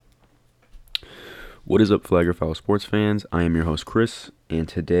What is up, Flag or Foul sports fans? I am your host, Chris, and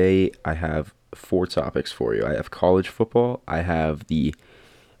today I have four topics for you. I have college football. I have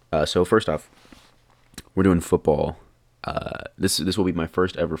so first off, we're doing football. This will be my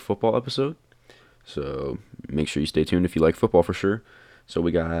first ever football episode, so make sure you stay tuned if you like football for sure.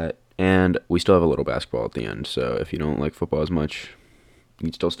 And we still have a little basketball at the end, so if you don't like football as much, you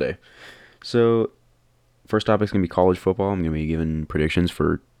can still stay. So, first topic is going to be college football. I'm going to be giving predictions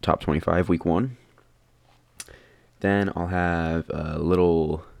for top 25 week 1. Then I'll have a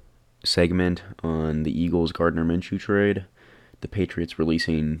little segment on the Eagles Gardner Minshew trade, the Patriots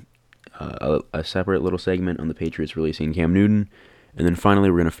releasing a separate little segment on the Patriots releasing Cam Newton, and then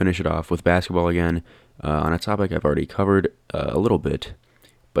finally we're going to finish it off with basketball again on a topic I've already covered a little bit,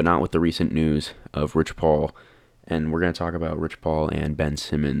 but not with the recent news of Rich Paul, and we're going to talk about Rich Paul and Ben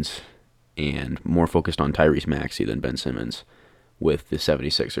Simmons, and more focused on Tyrese Maxey than Ben Simmons with the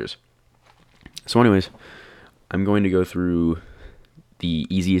 76ers. So anyways, I'm going to go through the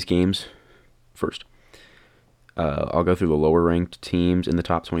easiest games first. I'll go through the lower-ranked teams in the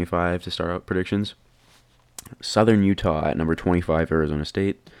top 25 to start out predictions. Southern Utah at number 25, Arizona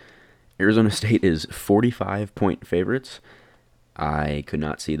State. Arizona State is 45-point favorites. I could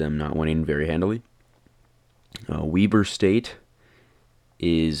not see them not winning very handily. Weber State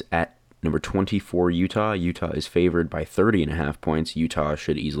is at number 24, Utah. Utah is favored by 30.5 points. Utah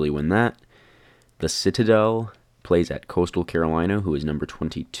should easily win that. The Citadel plays at Coastal Carolina, who is number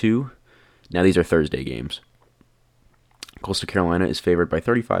 22. Now these are Thursday games. Coastal Carolina is favored by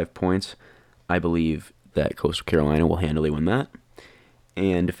 35 points. I believe that Coastal Carolina will handily win that.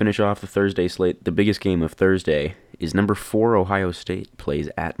 And to finish off the Thursday slate, the biggest game of Thursday is number 4 Ohio State plays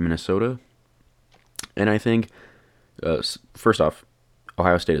at Minnesota. And I think, first off,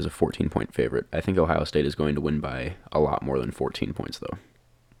 Ohio State is a 14-point favorite. I think Ohio State is going to win by a lot more than 14 points, though.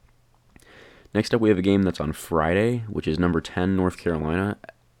 Next up, we have a game that's on Friday, which is number 10 North Carolina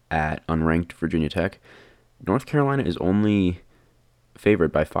at unranked Virginia Tech. North Carolina is only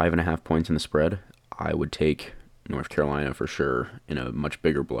favored by 5.5 points in the spread. I would take North Carolina for sure in a much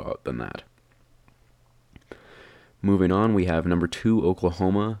bigger blowout than that. Moving on, we have number 2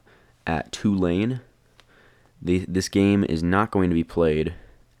 Oklahoma at Tulane. This game is not going to be played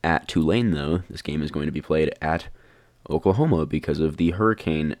at Tulane, though. This game is going to be played at Oklahoma because of the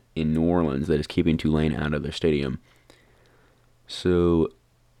hurricane in New Orleans that is keeping Tulane out of their stadium. So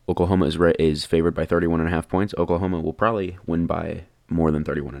Oklahoma is favored by 31.5 points. Oklahoma will probably win by more than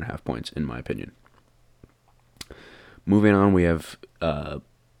 31.5 points, in my opinion. Moving on, we have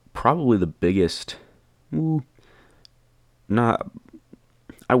probably the biggest, I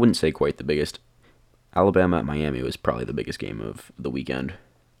wouldn't say quite the biggest. Alabama at Miami was probably the biggest game of the weekend.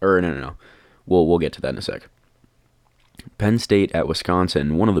 No. We'll get to that in a sec. Penn State at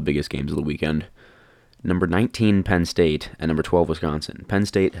Wisconsin, one of the biggest games of the weekend. Number 19 Penn State and number 12 Wisconsin. Penn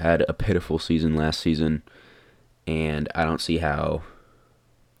State had a pitiful season last season, and I don't see how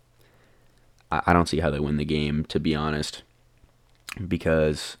they win the game, to be honest,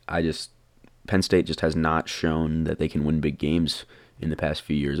 because Penn State just has not shown that they can win big games in the past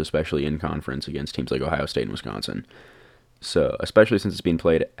few years, especially in conference against teams like Ohio State and Wisconsin. So, especially since it's being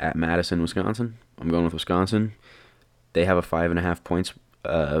played at Madison, Wisconsin, I'm going with Wisconsin. They have a 5.5 points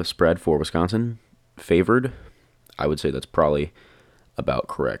spread for Wisconsin, favored. I would say that's probably about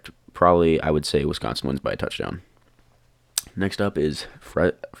correct. Probably, I would say Wisconsin wins by a touchdown. Next up is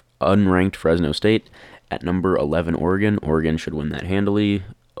unranked Fresno State at number 11 Oregon. Oregon should win that handily.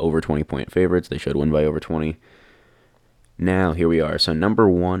 Over 20-point favorites. They should win by over 20. Now, here we are. So, number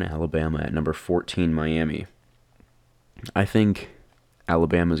 1 Alabama at number 14 Miami. I think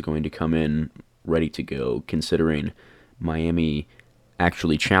Alabama is going to come in ready to go, considering Miami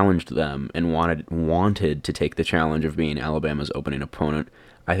actually challenged them and wanted to take the challenge of being Alabama's opening opponent.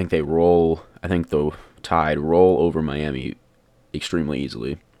 I think the Tide roll over Miami extremely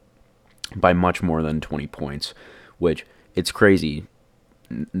easily by much more than 20 points, which it's crazy.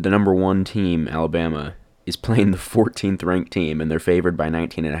 The number 1 team, Alabama, is playing the 14th ranked team, and they're favored by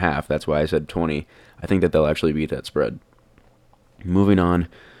 19.5. That's why I said 20. I think that they'll actually beat that spread. Moving on,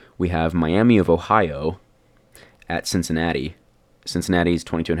 we have Miami of Ohio at Cincinnati. Cincinnati's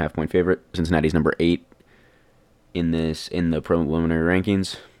 22.5 point favorite. Cincinnati's number 8 in the preliminary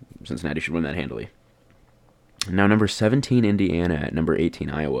rankings. Cincinnati should win that handily. Now, number 17 Indiana at number 18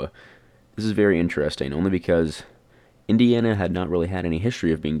 Iowa. This is very interesting, only because Indiana had not really had any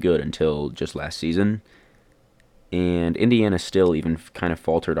history of being good until just last season, and Indiana still even kind of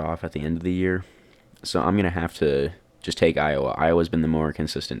faltered off at the end of the year. So I'm going to have to just take Iowa. Iowa's been the more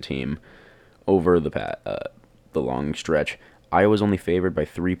consistent team over the long stretch. Iowa's only favored by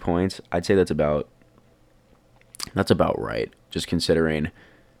 3 points. I'd say that's about That's about right. Just considering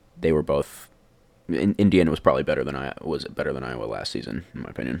they were both. Indiana was probably better than Iowa last season, in my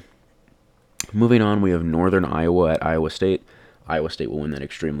opinion. Moving on, we have Northern Iowa at Iowa State. Iowa State will win that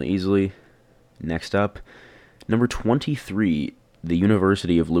extremely easily. Next up, number 23, the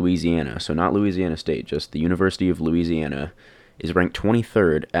University of Louisiana. So not Louisiana State, just the University of Louisiana is ranked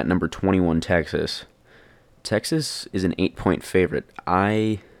 23rd at number 21, Texas. Texas is an 8-point favorite.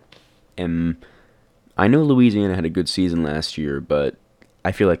 I know Louisiana had a good season last year, but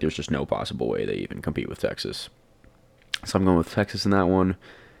I feel like there's just no possible way they even compete with Texas. So I'm going with Texas in that one.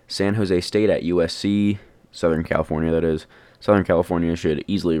 San Jose State at USC, Southern California, that is. Southern California should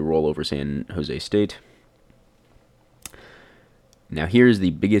easily roll over San Jose State. Now here's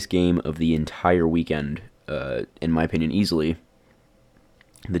the biggest game of the entire weekend, in my opinion, easily.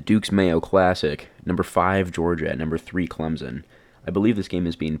 The Duke's Mayo Classic, number 5 Georgia at number 3 Clemson. I believe this game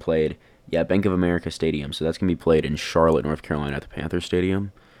is being played, Bank of America Stadium, so that's going to be played in Charlotte, North Carolina at the Panthers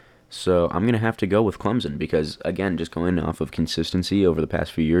Stadium. So I'm going to have to go with Clemson because, again, just going off of consistency over the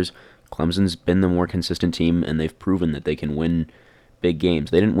past few years, Clemson's been the more consistent team, and they've proven that they can win big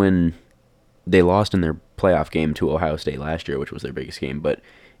games. They lost in their playoff game to Ohio State last year, which was their biggest game, but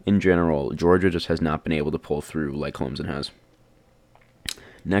in general, Georgia just has not been able to pull through like Clemson has.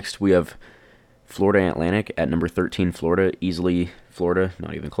 Next, we have Florida Atlantic at number 13, Florida. Easily Florida,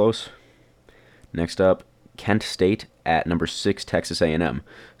 not even close. Next up, Kent State at number 6, Texas A&M.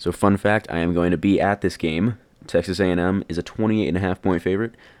 So fun fact, I am going to be at this game. Texas A&M is a 28.5-point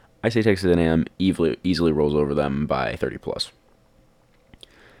favorite. I say Texas A&M easily rolls over them by 30+.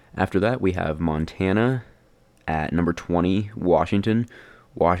 After that, we have Montana at number 20, Washington.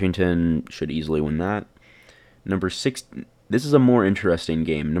 Washington should easily win that. Number 6, this is a more interesting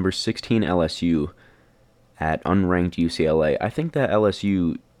game. Number 16, LSU at unranked UCLA. I think that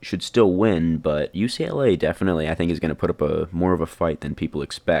LSU should still win, but UCLA definitely, I think, is going to put up more of a fight than people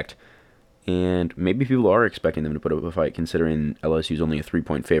expect. And maybe people are expecting them to put up a fight considering LSU is only a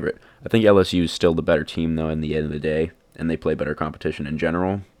 3-point favorite. I think LSU is still the better team, though, in the end of the day, and they play better competition in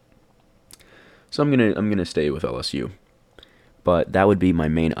general. So I'm gonna stay with LSU. But that would be my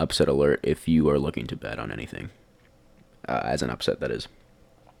main upset alert if you are looking to bet on anything. As an upset, that is.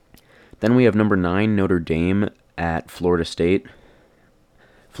 Then we have number 9, Notre Dame at Florida State.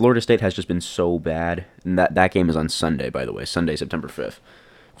 Florida State has just been so bad. And that game is on Sunday, by the way. Sunday, September 5th.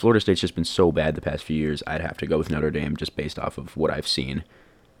 Florida State's just been so bad the past few years, I'd have to go with Notre Dame just based off of what I've seen.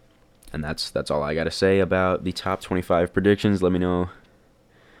 And that's all I got to say about the top 25 predictions. Let me know.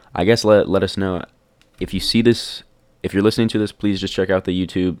 I guess let us know. If you see this, if you're listening to this, please just check out the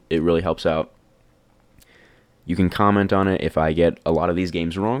YouTube. It really helps out. You can comment on it if I get a lot of these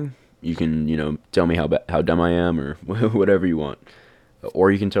games wrong. You can, tell me how dumb I am or whatever you want.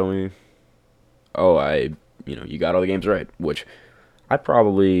 Or you can tell me, you got all the games right, which I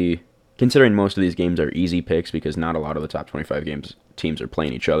probably, considering most of these games are easy picks because not a lot of the top 25 teams are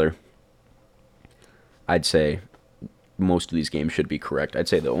playing each other, I'd say most of these games should be correct. I'd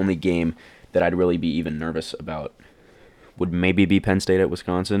say the only game that I'd really be even nervous about would maybe be Penn State at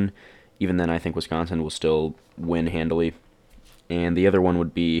Wisconsin. Even then, I think Wisconsin will still win handily. And the other one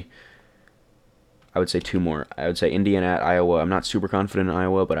would be, I would say 2 more. I would say Indiana at Iowa. I'm not super confident in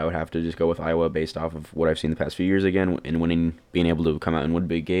Iowa, but I would have to just go with Iowa based off of what I've seen the past few years again in being able to come out and win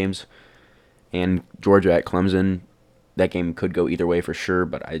big games. And Georgia at Clemson. That game could go either way for sure,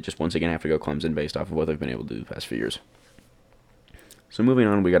 but I just once again have to go Clemson based off of what they've been able to do the past few years. So moving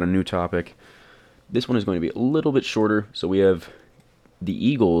on, we got a new topic. This one is going to be a little bit shorter. So we have the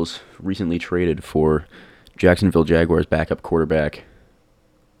Eagles recently traded for Jacksonville Jaguars backup quarterback,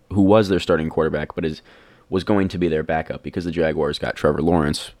 who was their starting quarterback, but was going to be their backup because the Jaguars got Trevor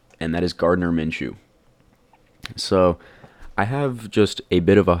Lawrence, and that is Gardner Minshew. So I have just a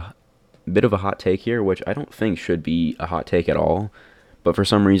bit of a hot take here, which I don't think should be a hot take at all, but for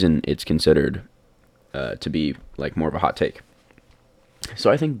some reason it's considered to be like more of a hot take.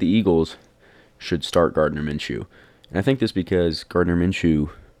 So I think the Eagles should start Gardner Minshew, and I think this because Gardner Minshew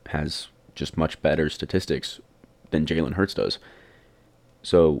has just much better statistics than Jalen Hurts does.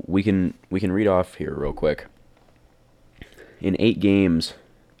 So we can read off here real quick. In 8 games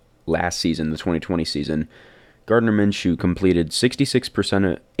last season, the 2020 season, Gardner Minshew completed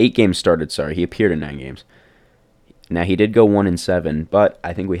 66% of 8 games started. He appeared in 9 games. Now he did go 1-7, but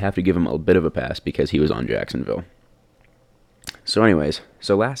I think we have to give him a bit of a pass because he was on Jacksonville. So anyways,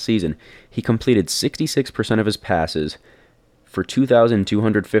 last season he completed 66% of his passes for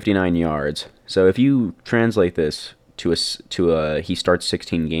 2,259 yards. So if you translate this to he starts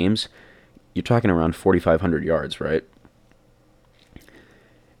 16 games, you're talking around 4,500 yards, right?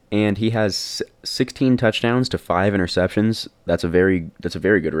 and he has 16 touchdowns to 5 interceptions. That's a very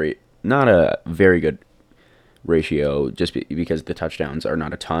good rate. Not a very good ratio, just because the touchdowns are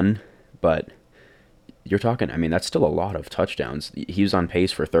not a ton, but you're talking. I mean, that's still a lot of touchdowns. He was on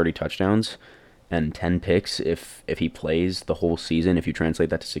pace for 30 touchdowns and 10 picks if he plays the whole season. If you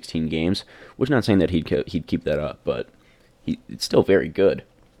translate that to 16 games, which not saying that he'd keep that up, but it's still very good.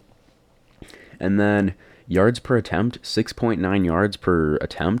 And then yards per attempt, 6.9 yards per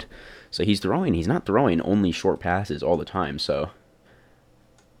attempt. So he's throwing. He's not throwing only short passes all the time. So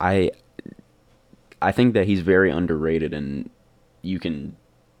I I think that he's very underrated, and you can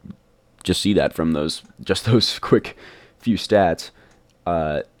just see that from those quick few stats.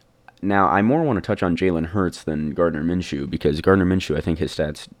 Uh, Now, I more want to touch on Jalen Hurts than Gardner Minshew, because Gardner Minshew, I think his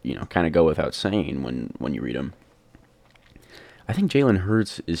stats, kind of go without saying when you read them. I think Jalen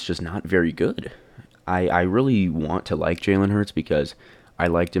Hurts is just not very good. I really want to like Jalen Hurts because I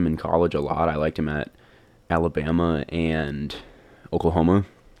liked him in college a lot. I liked him at Alabama and Oklahoma,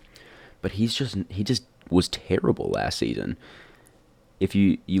 but he just was terrible last season. If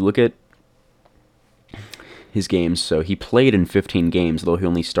you look at his games, so he played in 15 games, though he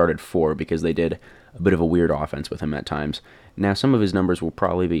only started 4 because they did a bit of a weird offense with him at times. Now, some of his numbers will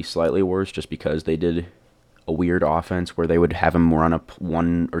probably be slightly worse just because they did a weird offense where they would have him run up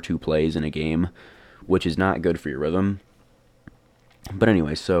 1 or 2 plays in a game, which is not good for your rhythm. But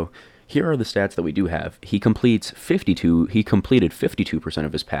anyway, so here are the stats that we do have. He completed 52%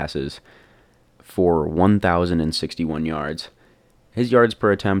 of his passes for 1,061 yards. His yards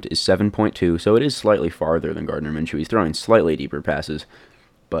per attempt is 7.2, so it is slightly farther than Gardner Minshew. He's throwing slightly deeper passes,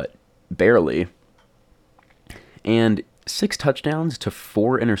 but barely. And 6 touchdowns to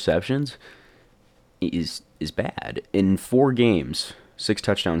 4 interceptions is bad. In 4 games, 6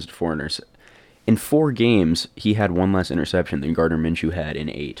 touchdowns to 4 interceptions. In 4 games, he had 1 less interception than Gardner Minshew had in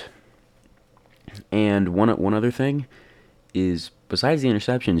 8. And one other thing is, besides the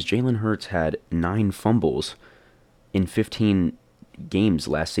interceptions, Jalen Hurts had 9 fumbles in 15 games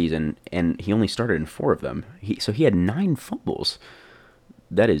last season, and he only started in 4 of them. So he had 9 fumbles.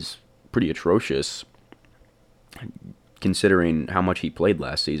 That is pretty atrocious, considering how much he played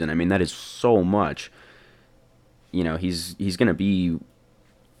last season. I mean, that is so much. He's going to be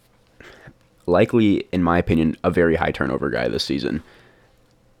likely, in my opinion, a very high turnover guy this season,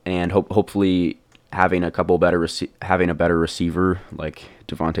 and hopefully having a better receiver like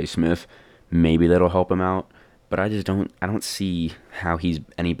Devontae Smith, maybe that'll help him out. But I don't see how he's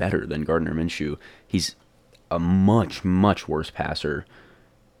any better than Gardner Minshew. He's a much, much worse passer,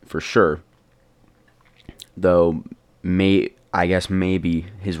 for sure. Though, I guess maybe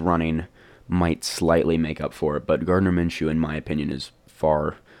his running might slightly make up for it. But Gardner Minshew, in my opinion, is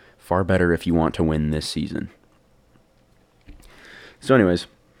far, far better if you want to win this season. So anyways,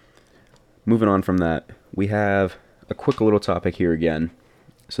 moving on from that, we have a quick little topic here again.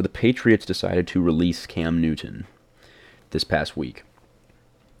 So the Patriots decided to release Cam Newton this past week,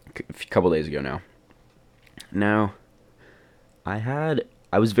 a couple days ago now. Now, I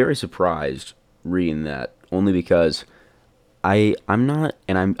was very surprised reading that, only because I'm not,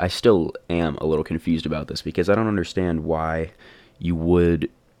 and I still am a little confused about this, because I don't understand why you would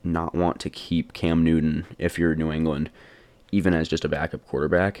not want to keep Cam Newton if you're New England, even as just a backup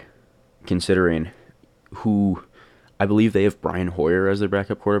quarterback, considering who, I believe they have Brian Hoyer as their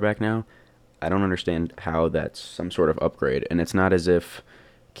backup quarterback now. I don't understand how that's some sort of upgrade, and it's not as if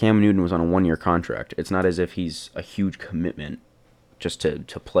Cam Newton was on a 1-year contract. It's not as if he's a huge commitment just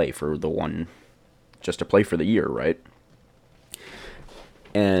to play for the year, right?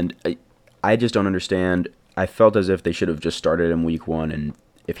 And I just don't understand. I felt as if they should have just started him week 1, and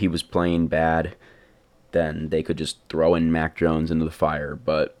if he was playing bad, then they could just throw in Mac Jones into the fire.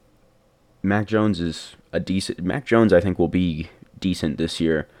 But Mac Jones, I think, will be decent this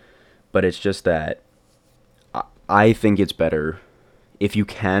year. But it's just that I think it's better if you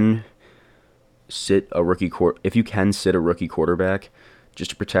can sit a rookie quarterback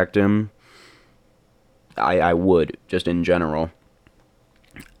just to protect him. I would, just in general,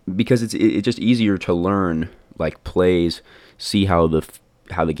 because it's just easier to learn like plays, see how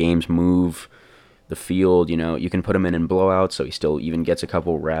the games move, the field. You can put him in blowouts, so he still even gets a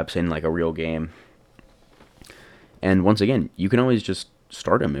couple reps in like a real game. And once again, you can always just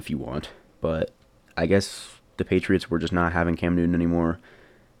start him if you want. But I guess the Patriots were just not having Cam Newton anymore.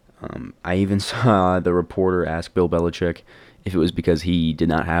 I even saw the reporter ask Bill Belichick if it was because he did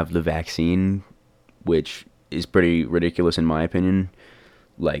not have the vaccine, which is pretty ridiculous in my opinion.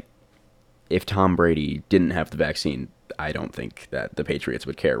 Like, if Tom Brady didn't have the vaccine, I don't think that the Patriots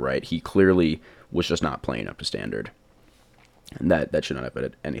would care, right? He clearly was just not playing up to standard. And that should not have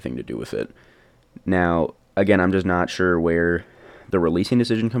had anything to do with it. Now, again, I'm just not sure where the releasing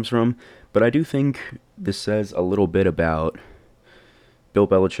decision comes from, but I do think this says a little bit about Bill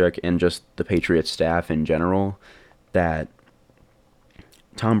Belichick and just the Patriots staff in general, that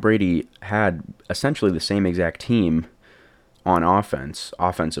Tom Brady had essentially the same exact team on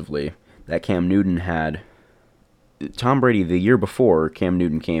offensively, that Cam Newton had. Tom Brady, the year before Cam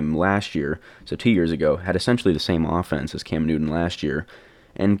Newton came last year, so 2 years ago, had essentially the same offense as Cam Newton last year.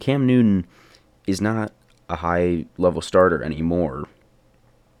 And Cam Newton is not a high-level starter anymore,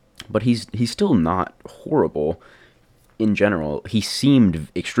 but he's still not horrible in general. He seemed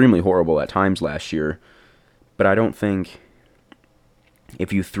extremely horrible at times last year, but I don't think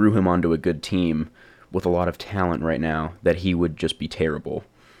if you threw him onto a good team with a lot of talent right now that he would just be terrible,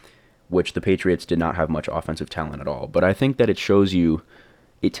 which the Patriots did not have much offensive talent at all. But I think that it tells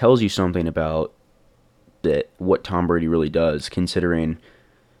you something about what Tom Brady really does, considering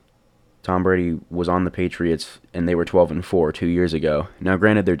Tom Brady was on the Patriots and they were 12-4 2 years ago. Now,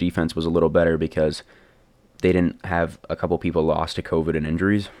 granted, their defense was a little better because they didn't have a couple people lost to COVID and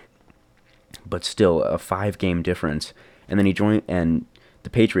injuries, but still a 5-game difference. And then the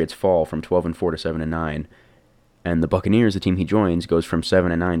Patriots fall from 12-4 to 7-9, and the Buccaneers, the team he joins, goes from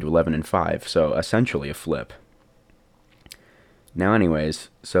 7-9 to 11-5. So essentially a flip. Now, anyways,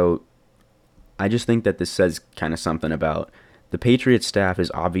 so I just think that this says kind of something about the Patriots staff is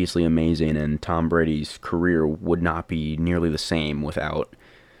obviously amazing, and Tom Brady's career would not be nearly the same without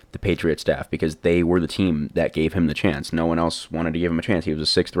the Patriots staff, because they were the team that gave him the chance. No one else wanted to give him a chance. He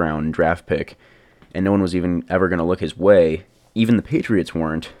was a 6th-round draft pick, and no one was even ever going to look his way. Even the Patriots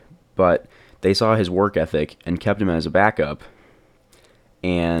weren't, but they saw his work ethic and kept him as a backup.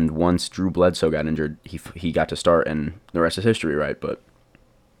 And once Drew Bledsoe got injured, he got to start, and the rest is history, right? But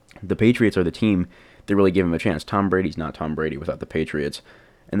the Patriots are the team that really gave him a chance. Tom Brady's not Tom Brady without the Patriots,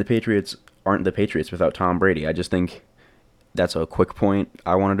 and the Patriots aren't the Patriots without Tom Brady. I just think that's a quick point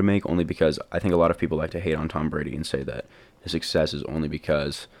I wanted to make, only because I think a lot of people like to hate on Tom Brady and say that his success is only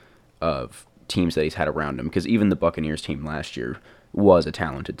because of teams that he's had around him, because even the Buccaneers team last year was a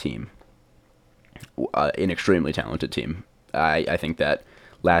talented team, an extremely talented team. I think that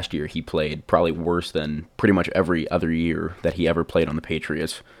last year he played probably worse than pretty much every other year that he ever played on the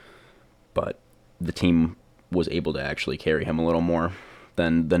Patriots, but the team was able to actually carry him a little more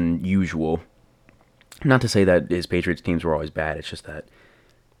than usual. Not to say that his Patriots teams were always bad, it's just that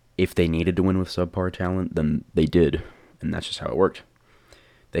if they needed to win with subpar talent, then they did, and that's just how it worked.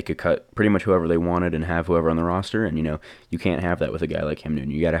 They could cut pretty much whoever they wanted and have whoever on the roster, and, you can't have that with a guy like Cam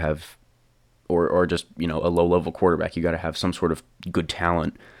Newton. You got to have, or just, a low-level quarterback. You got to have some sort of good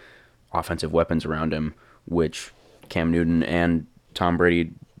talent, offensive weapons around him, which Cam Newton and Tom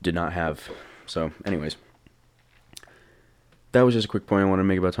Brady did not have. So, anyways, that was just a quick point I wanted to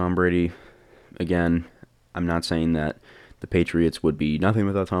make about Tom Brady. Again, I'm not saying that the Patriots would be nothing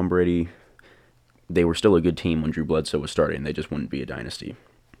without Tom Brady. They were still a good team when Drew Bledsoe was starting. They just wouldn't be a dynasty.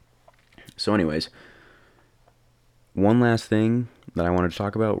 So anyways, one last thing that I wanted to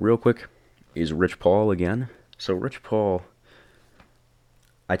talk about real quick is Rich Paul again. So Rich Paul,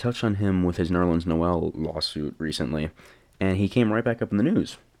 I touched on him with his Nerlens Noel lawsuit recently, and he came right back up in the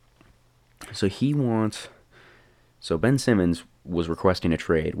news. So Ben Simmons was requesting a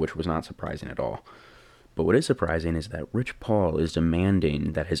trade, which was not surprising at all. But what is surprising is that Rich Paul is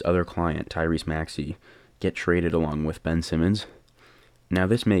demanding that his other client, Tyrese Maxey, get traded along with Ben Simmons. Now,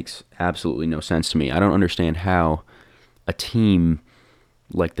 this makes absolutely no sense to me. I don't understand how a team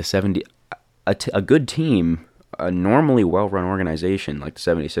like the a good team, a normally well-run organization like the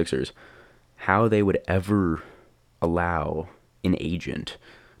 76ers, how they would ever allow an agent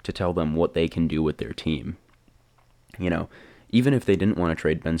to tell them what they can do with their team. Even if they didn't want to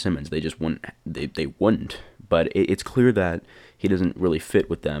trade Ben Simmons, they just wouldn't. They wouldn't. But it's clear that he doesn't really fit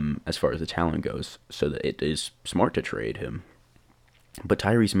with them as far as the talent goes, so that it is smart to trade him. But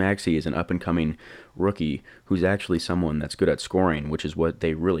Tyrese Maxey is an up-and-coming rookie who's actually someone that's good at scoring, which is what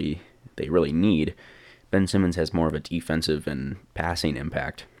they really need. Ben Simmons has more of a defensive and passing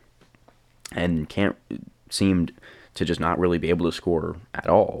impact, and can't seemed to just not really be able to score at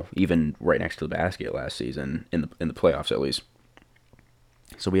all, even right next to the basket last season, in the playoffs at least.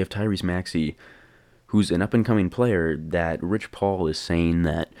 So we have Tyrese Maxey, who's an up-and-coming player that Rich Paul is saying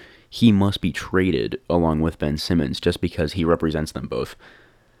that he must be traded along with Ben Simmons just because he represents them both.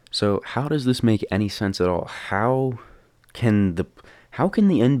 So how does this make any sense at all? How can the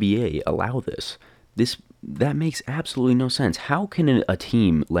NBA allow this? That makes absolutely no sense. How can a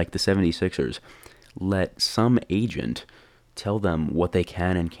team like the 76ers let some agent tell them what they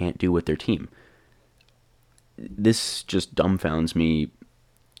can and can't do with their team? this just dumbfounds me.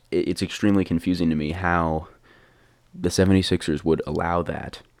 It's extremely confusing to me how the 76ers would allow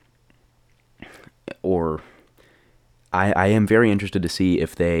that. Or I am very interested to see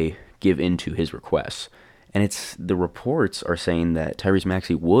if they give in to his requests. And it's the reports are saying that Tyrese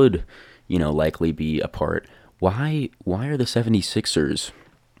Maxey would, likely be a part. Why are the 76ers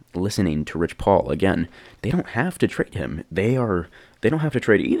listening to Rich Paul? Again, they don't have to trade him. They don't have to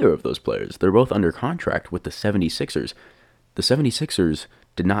trade either of those players. They're both under contract with the 76ers. The 76ers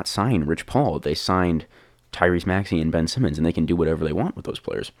did not sign Rich Paul. They signed Tyrese Maxey and Ben Simmons, and they can do whatever they want with those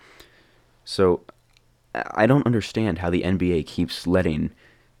players. So I don't understand how the NBA keeps letting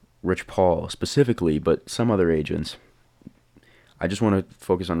Rich Paul specifically, but some other agents. I just want to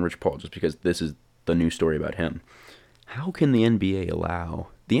focus on Rich Paul just because this is the new story about him. How can the NBA allow?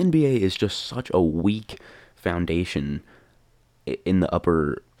 The NBA is just such a weak foundation in the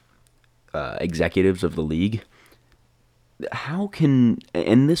upper executives of the league. How can,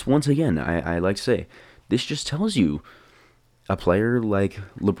 and this once again, I like to say, this just tells you a player like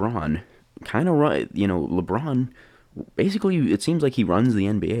LeBron, kind of right, LeBron, basically it seems like he runs the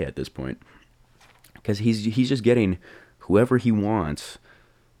NBA at this point, because he's just getting whoever he wants,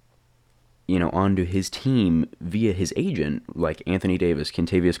 onto his team via his agent, like Anthony Davis,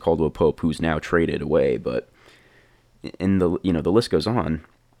 Kentavious Caldwell-Pope, who's now traded away, but the list goes on,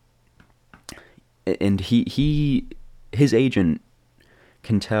 and his agent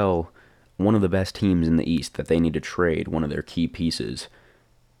can tell one of the best teams in the East that they need to trade one of their key pieces,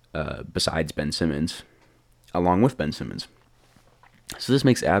 besides Ben Simmons, along with Ben Simmons. So this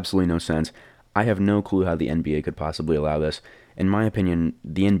makes absolutely no sense. I have no clue how the NBA could possibly allow this. In my opinion,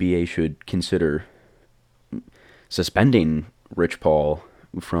 the NBA should consider suspending Rich Paul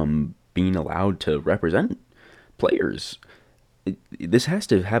from being allowed to represent players. This has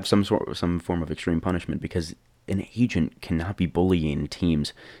to have some form of extreme punishment, because an agent cannot be bullying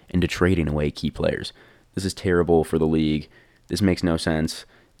teams into trading away key players. This is terrible for the league. This makes no sense.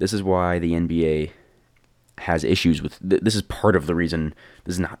 This is why the NBA has issues with. This is part of the reason.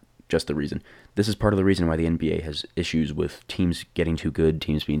 This is not just the reason. This is part of the reason why the NBA has issues with teams getting too good,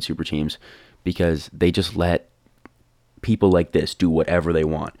 teams being super teams, because they just let people like this do whatever they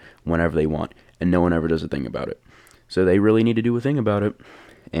want, whenever they want, and no one ever does a thing about it. So they really need to do a thing about it,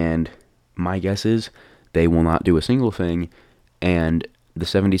 and my guess is they will not do a single thing, and the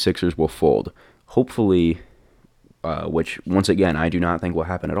 76ers will fold. Hopefully, which, once again, I do not think will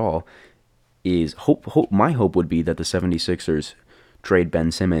happen at all, is my hope would be that the 76ers trade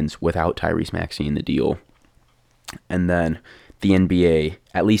Ben Simmons without Tyrese Maxey in the deal, and then the NBA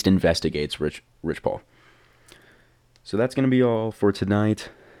at least investigates Rich Paul. So that's going to be all for tonight.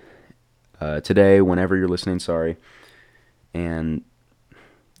 Today, whenever you're listening, sorry. And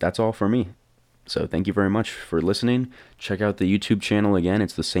that's all for me. So thank you very much for listening. Check out the YouTube channel again.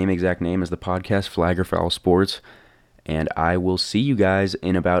 It's the same exact name as the podcast, Flag or Foul Sports. And I will see you guys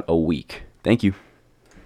in about a week. Thank you.